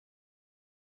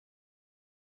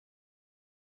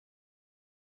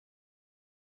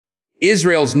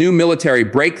Israel's new military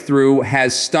breakthrough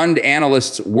has stunned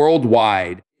analysts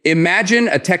worldwide. Imagine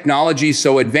a technology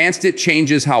so advanced it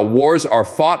changes how wars are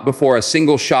fought before a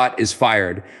single shot is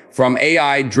fired. From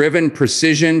AI-driven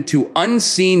precision to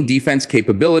unseen defense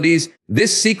capabilities,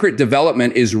 this secret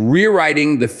development is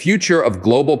rewriting the future of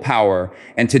global power.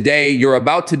 And today, you're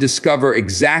about to discover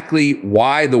exactly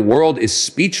why the world is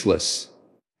speechless.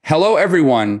 Hello,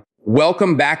 everyone.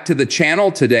 Welcome back to the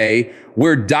channel. Today,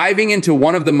 we're diving into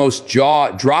one of the most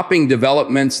jaw-dropping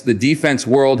developments the defense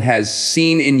world has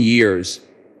seen in years.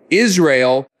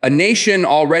 Israel, a nation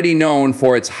already known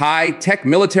for its high-tech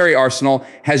military arsenal,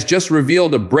 has just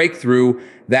revealed a breakthrough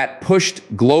that pushed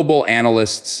global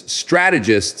analysts,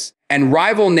 strategists, and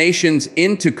rival nations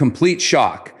into complete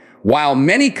shock. While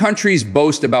many countries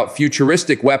boast about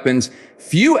futuristic weapons,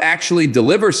 few actually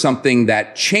deliver something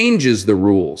that changes the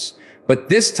rules. But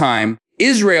this time,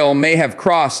 Israel may have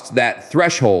crossed that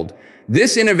threshold.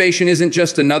 This innovation isn't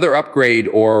just another upgrade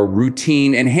or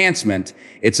routine enhancement.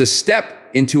 It's a step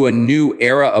into a new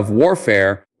era of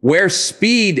warfare where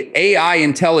speed, AI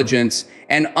intelligence,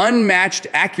 and unmatched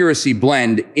accuracy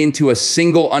blend into a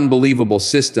single unbelievable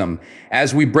system.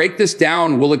 As we break this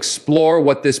down, we'll explore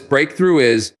what this breakthrough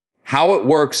is, how it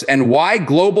works, and why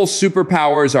global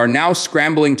superpowers are now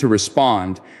scrambling to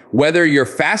respond. Whether you're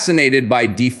fascinated by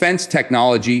defense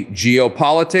technology,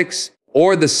 geopolitics,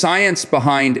 or the science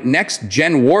behind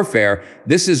next-gen warfare,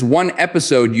 this is one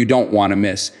episode you don't want to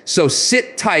miss. So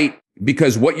sit tight,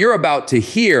 because what you're about to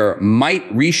hear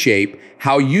might reshape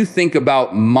how you think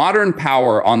about modern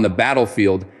power on the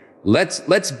battlefield.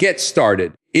 Let's get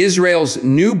started. Israel's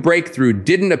new breakthrough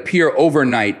didn't appear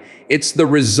overnight. It's the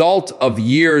result of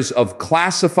years of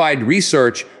classified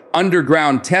research,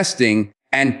 underground testing,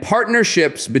 and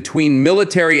partnerships between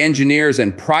military engineers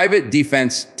and private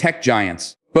defense tech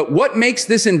giants. But what makes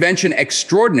this invention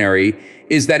extraordinary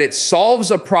is that it solves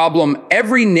a problem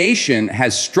every nation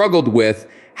has struggled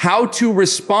with: how to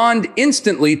respond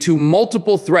instantly to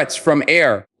multiple threats from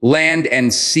air, land,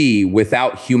 and sea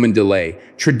without human delay.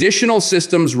 Traditional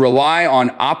systems rely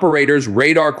on operators,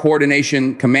 radar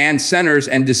coordination, command centers,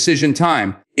 and decision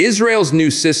time. Israel's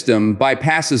new system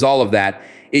bypasses all of that.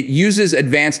 It uses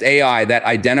advanced AI that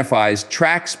identifies,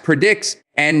 tracks, predicts,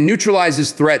 and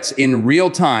neutralizes threats in real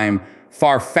time,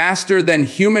 far faster than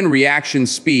human reaction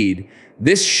speed.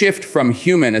 This shift from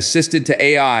human-assisted to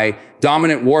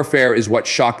AI-dominant warfare is what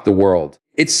shocked the world.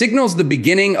 It signals the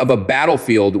beginning of a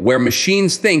battlefield where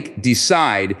machines think,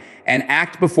 decide, and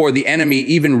act before the enemy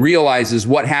even realizes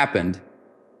what happened.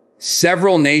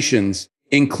 Several nations,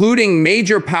 including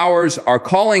major powers, are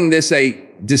calling this a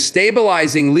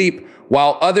destabilizing leap,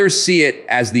 while others see it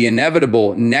as the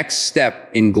inevitable next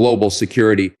step in global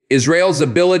security. Israel's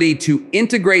ability to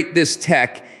integrate this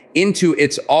tech into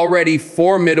its already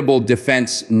formidable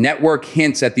defense network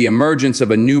hints at the emergence of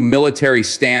a new military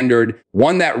standard,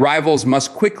 one that rivals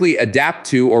must quickly adapt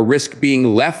to or risk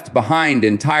being left behind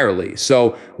entirely.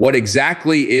 So, what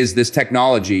exactly is this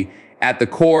technology? At the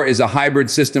core is a hybrid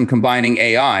system combining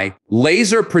AI,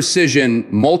 laser precision,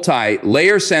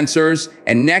 multi-layer sensors,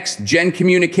 and next-gen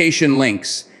communication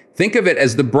links. Think of it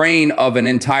as the brain of an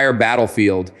entire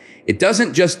battlefield. It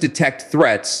doesn't just detect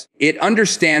threats, it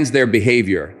understands their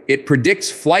behavior. It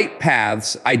predicts flight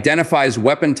paths, identifies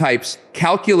weapon types,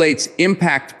 calculates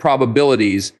impact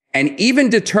probabilities, and even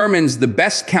determines the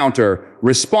best counter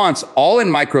response, all in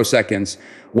microseconds.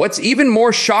 What's even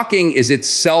more shocking is its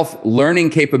self-learning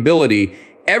capability.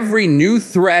 Every new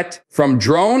threat, from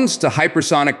drones to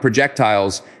hypersonic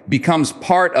projectiles, becomes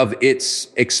part of its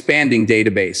expanding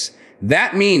database.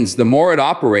 That means the more it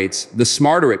operates, the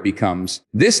smarter it becomes.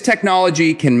 This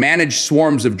technology can manage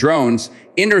swarms of drones,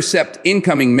 intercept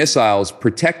incoming missiles,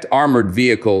 protect armored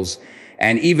vehicles,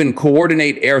 and even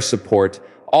coordinate air support,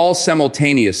 all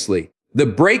simultaneously. The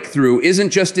breakthrough isn't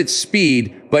just its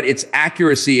speed, but its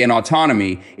accuracy and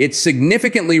autonomy. It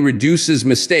significantly reduces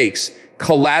mistakes,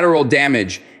 collateral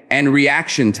damage, and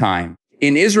reaction time.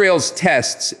 In Israel's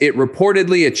tests, it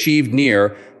reportedly achieved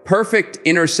near perfect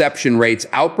interception rates,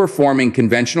 outperforming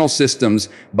conventional systems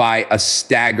by a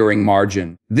staggering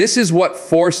margin. This is what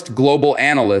forced global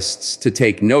analysts to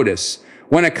take notice.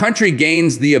 When a country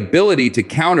gains the ability to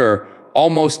counter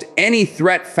almost any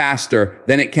threat faster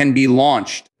than it can be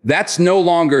launched, that's no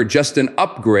longer just an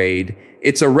upgrade,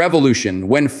 it's a revolution.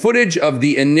 When footage of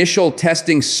the initial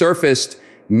testing surfaced,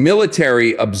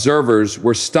 military observers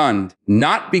were stunned,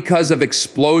 not because of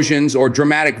explosions or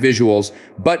dramatic visuals,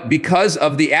 but because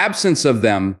of the absence of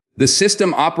them. The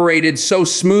system operated so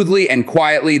smoothly and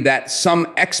quietly that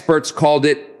some experts called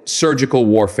it surgical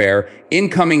warfare.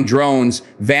 Incoming drones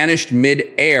vanished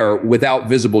mid-air without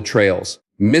visible trails.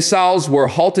 Missiles were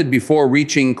halted before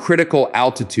reaching critical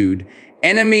altitude.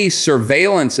 Enemy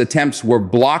surveillance attempts were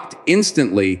blocked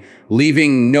instantly,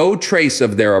 leaving no trace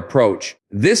of their approach.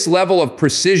 This level of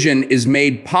precision is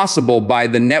made possible by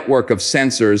the network of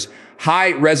sensors,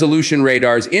 high-resolution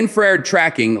radars, infrared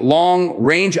tracking,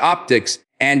 long-range optics,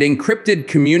 and encrypted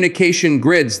communication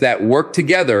grids that work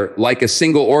together like a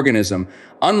single organism.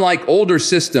 Unlike older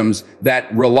systems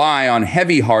that rely on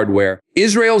heavy hardware,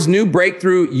 Israel's new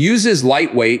breakthrough uses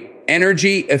lightweight,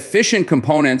 energy-efficient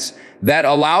components that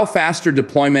allow faster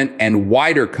deployment and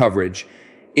wider coverage.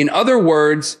 In other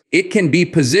words, it can be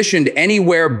positioned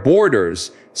anywhere: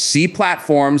 borders, sea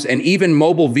platforms, and even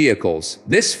mobile vehicles.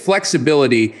 This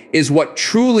flexibility is what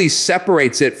truly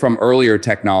separates it from earlier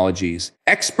technologies.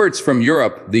 Experts from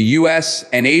Europe, the US,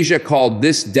 and Asia called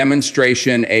this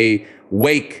demonstration a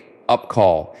wake-up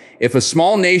call. If a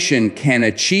small nation can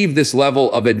achieve this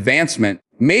level of advancement,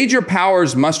 major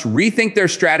powers must rethink their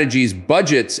strategies,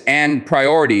 budgets, and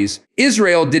priorities.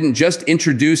 Israel didn't just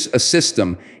introduce a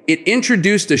system, it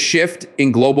introduced a shift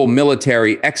in global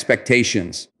military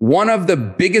expectations. One of the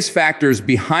biggest factors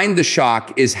behind the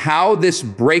shock is how this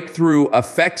breakthrough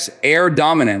affects air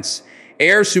dominance.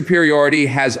 Air superiority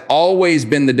has always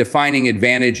been the defining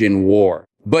advantage in war.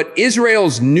 But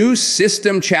Israel's new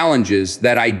system challenges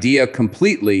that idea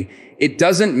completely. It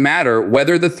doesn't matter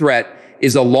whether the threat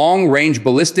is a long-range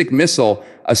ballistic missile,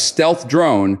 a stealth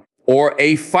drone, or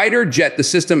a fighter jet. The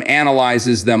system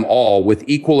analyzes them all with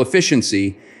equal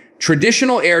efficiency.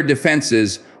 Traditional air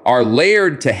defenses are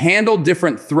layered to handle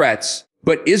different threats,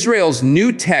 but Israel's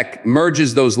new tech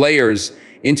merges those layers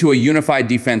into a unified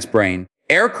defense brain.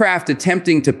 Aircraft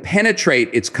attempting to penetrate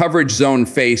its coverage zone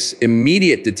face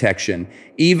immediate detection,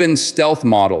 even stealth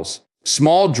models.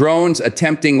 Small drones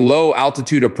attempting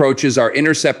low-altitude approaches are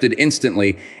intercepted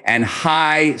instantly, and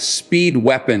high-speed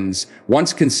weapons,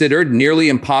 once considered nearly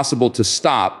impossible to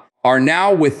stop, are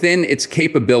now within its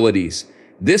capabilities.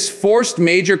 This forced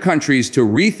major countries to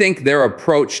rethink their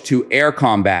approach to air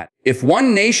combat. If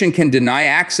one nation can deny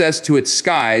access to its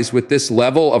skies with this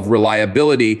level of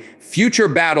reliability, future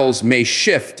battles may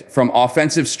shift from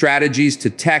offensive strategies to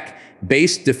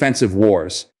tech-based defensive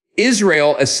wars.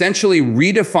 Israel essentially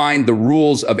redefined the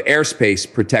rules of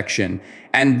airspace protection,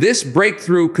 and this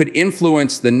breakthrough could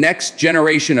influence the next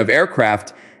generation of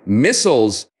aircraft,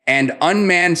 missiles, and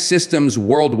unmanned systems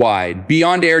worldwide.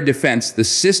 Beyond air defense, the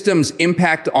system's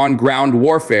impact on ground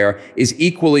warfare is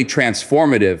equally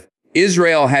transformative.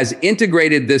 Israel has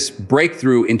integrated this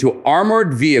breakthrough into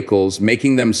armored vehicles,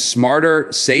 making them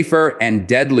smarter, safer, and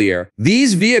deadlier.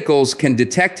 These vehicles can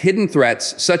detect hidden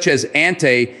threats such as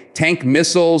anti-tank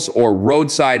missiles or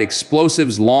roadside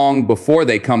explosives long before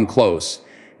they come close.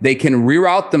 They can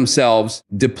reroute themselves,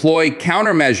 deploy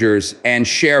countermeasures, and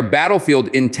share battlefield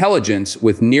intelligence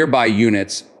with nearby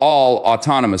units, all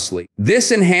autonomously.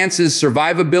 This enhances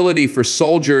survivability for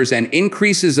soldiers and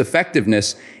increases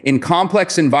effectiveness in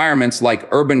complex environments like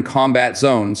urban combat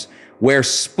zones, where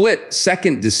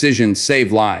split-second decisions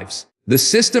save lives. The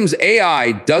system's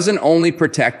AI doesn't only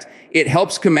protect, it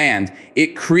helps command.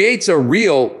 It creates a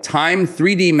real-time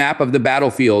 3D map of the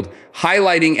battlefield,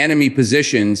 highlighting enemy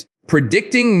positions,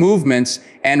 predicting movements,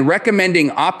 and recommending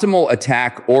optimal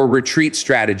attack or retreat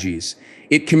strategies.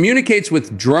 It communicates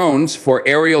with drones for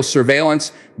aerial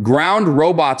surveillance, ground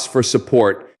robots for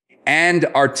support, and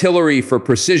artillery for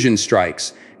precision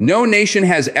strikes. No nation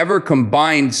has ever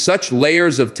combined such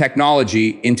layers of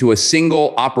technology into a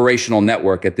single operational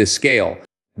network at this scale.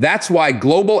 That's why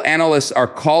global analysts are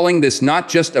calling this not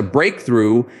just a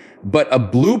breakthrough, but a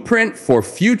blueprint for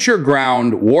future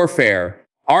ground warfare.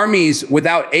 Armies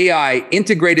without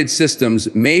AI-integrated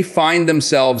systems may find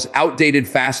themselves outdated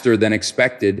faster than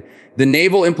expected. The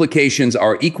naval implications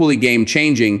are equally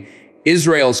game-changing.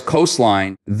 Israel's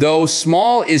coastline, though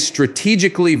small, is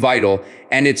strategically vital,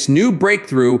 and its new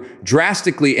breakthrough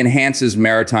drastically enhances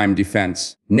maritime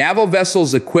defense. Naval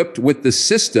vessels equipped with the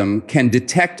system can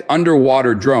detect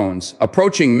underwater drones,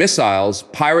 approaching missiles,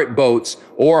 pirate boats,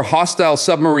 or hostile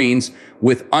submarines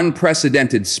with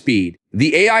unprecedented speed.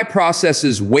 The AI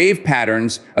processes wave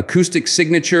patterns, acoustic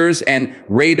signatures, and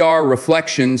radar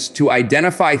reflections to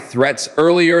identify threats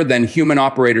earlier than human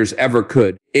operators ever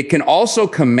could. It can also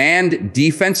command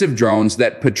defensive drones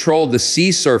that patrol the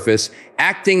sea surface,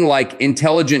 acting like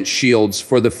intelligent shields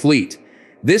for the fleet.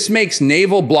 This makes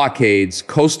naval blockades,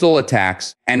 coastal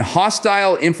attacks, and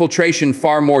hostile infiltration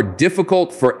far more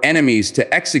difficult for enemies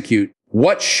to execute.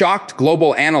 What shocked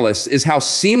global analysts is how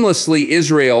seamlessly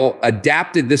Israel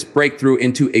adapted this breakthrough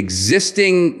into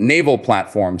existing naval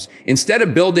platforms. Instead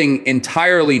of building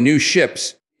entirely new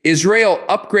ships, Israel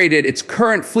upgraded its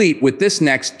current fleet with this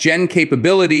next-gen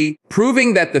capability,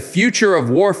 proving that the future of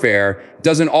warfare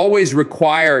doesn't always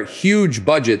require huge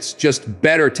budgets, just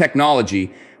better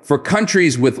technology. For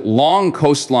countries with long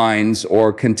coastlines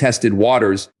or contested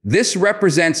waters, this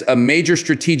represents a major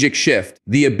strategic shift.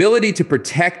 The ability to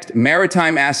protect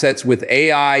maritime assets with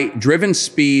AI-driven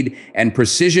speed and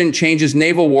precision changes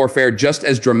naval warfare just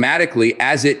as dramatically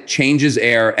as it changes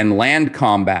air and land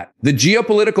combat. The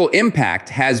geopolitical impact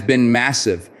has been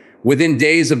massive. Within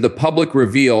days of the public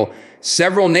reveal,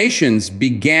 several nations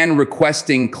began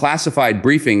requesting classified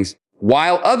briefings,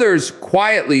 while others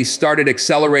quietly started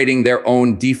accelerating their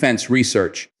own defense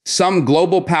research. Some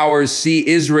global powers see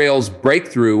Israel's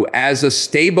breakthrough as a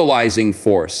stabilizing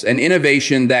force, an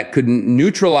innovation that could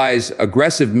neutralize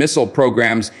aggressive missile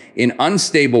programs in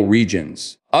unstable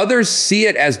regions. Others see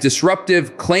it as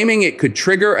disruptive, claiming it could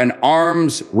trigger an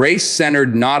arms race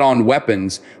centered not on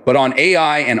weapons, but on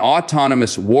AI and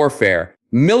autonomous warfare.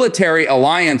 Military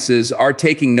alliances are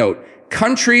taking note.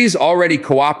 Countries already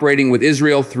cooperating with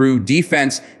Israel through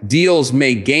defense deals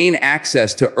may gain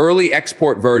access to early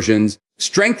export versions,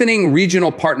 strengthening regional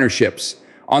partnerships.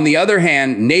 On the other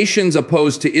hand, nations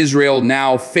opposed to Israel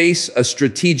now face a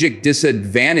strategic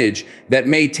disadvantage that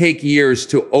may take years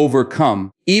to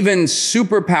overcome. Even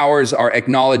superpowers are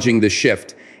acknowledging the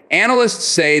shift. Analysts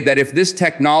say that if this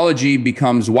technology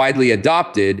becomes widely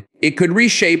adopted, it could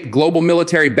reshape global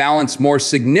military balance more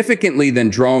significantly than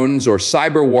drones or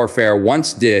cyber warfare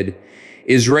once did.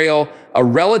 Israel, a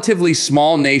relatively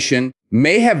small nation,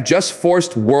 may have just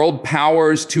forced world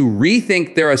powers to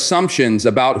rethink their assumptions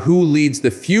about who leads the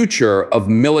future of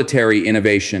military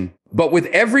innovation. But with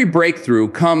every breakthrough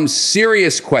comes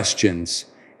serious questions.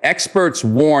 Experts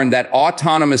warn that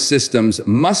autonomous systems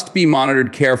must be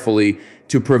monitored carefully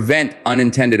to prevent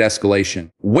unintended escalation.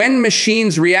 When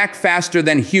machines react faster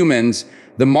than humans,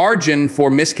 the margin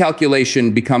for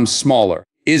miscalculation becomes smaller.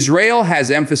 Israel has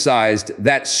emphasized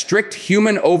that strict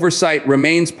human oversight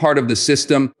remains part of the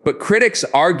system, but critics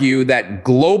argue that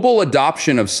global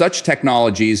adoption of such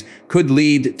technologies could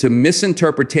lead to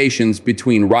misinterpretations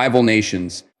between rival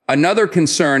nations. Another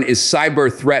concern is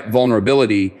cyber threat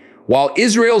vulnerability. While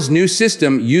Israel's new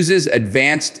system uses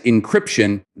advanced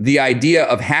encryption, the idea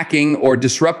of hacking or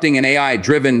disrupting an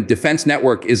AI-driven defense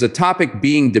network is a topic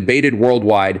being debated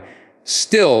worldwide.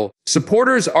 Still,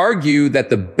 supporters argue that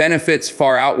the benefits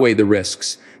far outweigh the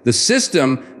risks. The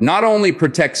system not only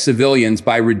protects civilians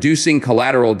by reducing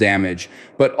collateral damage,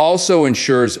 but also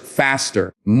ensures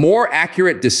faster, more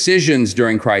accurate decisions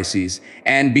during crises.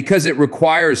 And because it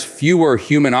requires fewer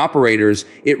human operators,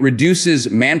 it reduces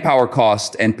manpower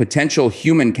costs and potential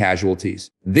human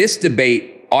casualties. This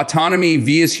debate, autonomy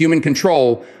vs. human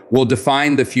control, will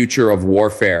define the future of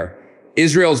warfare.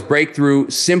 Israel's breakthrough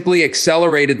simply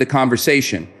accelerated the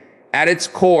conversation. At its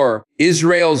core,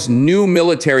 Israel's new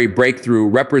military breakthrough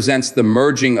represents the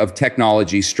merging of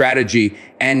technology, strategy,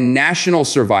 and national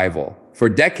survival. For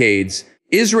decades,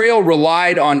 Israel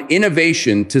relied on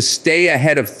innovation to stay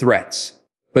ahead of threats.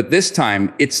 But this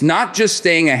time, it's not just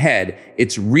staying ahead,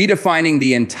 it's redefining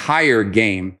the entire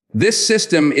game. This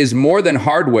system is more than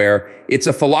hardware, it's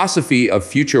a philosophy of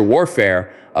future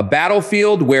warfare, a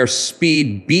battlefield where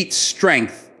speed beats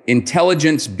strength,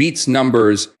 intelligence beats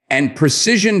numbers, and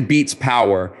precision beats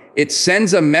power. It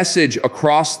sends a message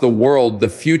across the world: the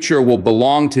future will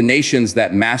belong to nations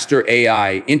that master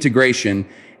AI, integration,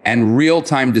 and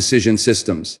real-time decision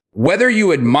systems. Whether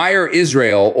you admire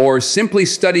Israel or simply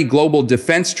study global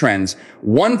defense trends,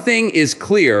 one thing is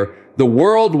clear: the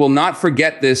world will not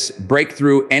forget this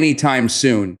breakthrough anytime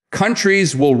soon.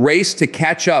 Countries will race to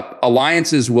catch up,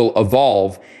 alliances will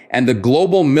evolve, and the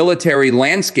global military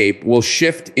landscape will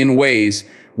shift in ways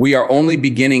we are only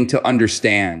beginning to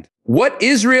understand. What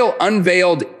Israel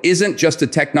unveiled isn't just a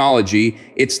technology,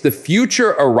 it's the future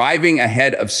arriving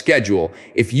ahead of schedule.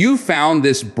 If you found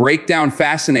this breakdown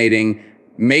fascinating,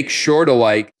 make sure to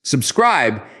like,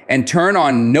 subscribe, and turn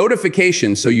on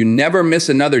notifications so you never miss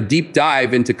another deep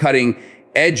dive into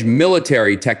cutting-edge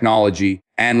military technology.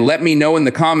 And let me know in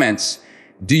the comments,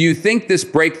 do you think this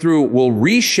breakthrough will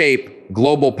reshape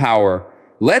global power?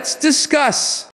 Let's discuss.